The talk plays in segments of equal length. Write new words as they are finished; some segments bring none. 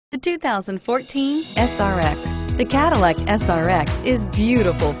The 2014 SRX. The Cadillac SRX is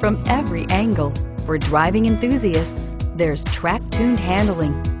beautiful from every angle. For driving enthusiasts, there's track-tuned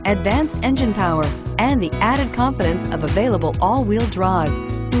handling, advanced engine power, and the added confidence of available all-wheel drive.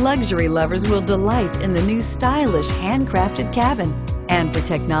 Luxury lovers will delight in the new stylish handcrafted cabin. And for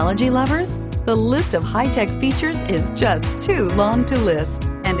technology lovers, the list of high-tech features is just too long to list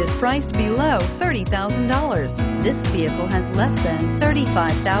and is priced below $30,000. This vehicle has less than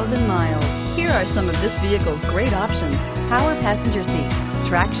 35,000 miles. Here are some of this vehicle's great options: power passenger seat,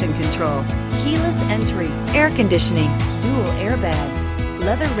 traction control, keyless entry, air conditioning, dual airbags,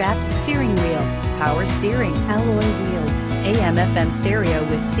 leather-wrapped steering wheel, power steering, alloy wheels, AM/FM stereo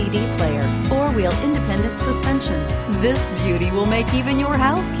with CD player, four-wheel independent suspension. This beauty will make even your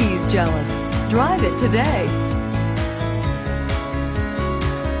house keys jealous. Drive it today.